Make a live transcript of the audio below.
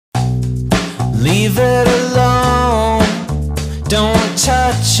Leave it alone, don't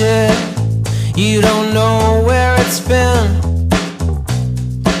touch it. You don't know where it's been.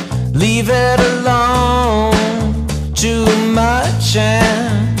 Leave it alone, too much,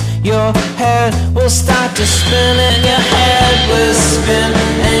 and your head will start to spin, and your head will spin,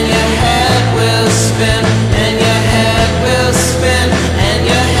 and your head will spin, and your head will spin, and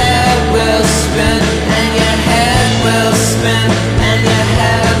your head will spin, and your head will spin, and your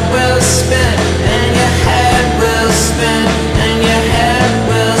head will spin, and your head will spin, and your head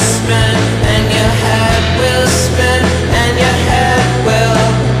will spin, and your head will spin, and your head will.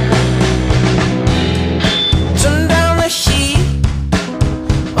 Turn down the heat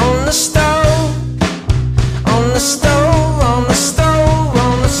on the stove, on the stove, on the stove,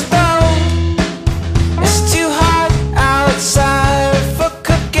 on the stove. It's too hot outside for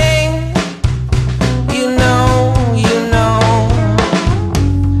cooking. You know,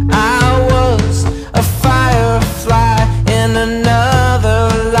 I was a firefly in another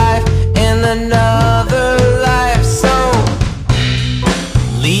life, in another life. So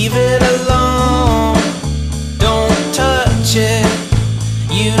leave it alone, don't touch it.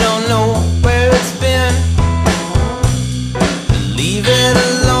 You don't know where it's been. Leave it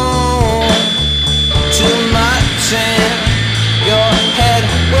alone, too much, and your head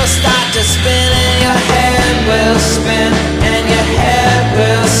will start to spin, and your head will spin, and your head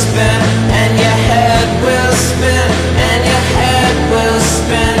will spin, and your head will spin, and your head will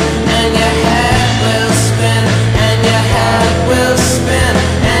spin, and your head will spin, and your head will spin,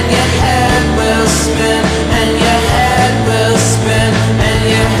 and your head will spin, and your head will spin, and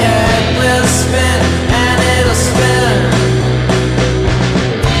your head will spin, and it'll spin.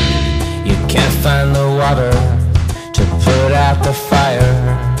 You can't find the water to put out the fire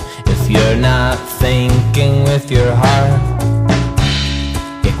if you're not thinking with your heart.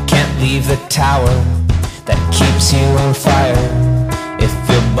 You can't leave the tower that keeps you on fire if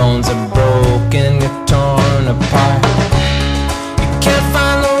your bones are broken, you're torn apart.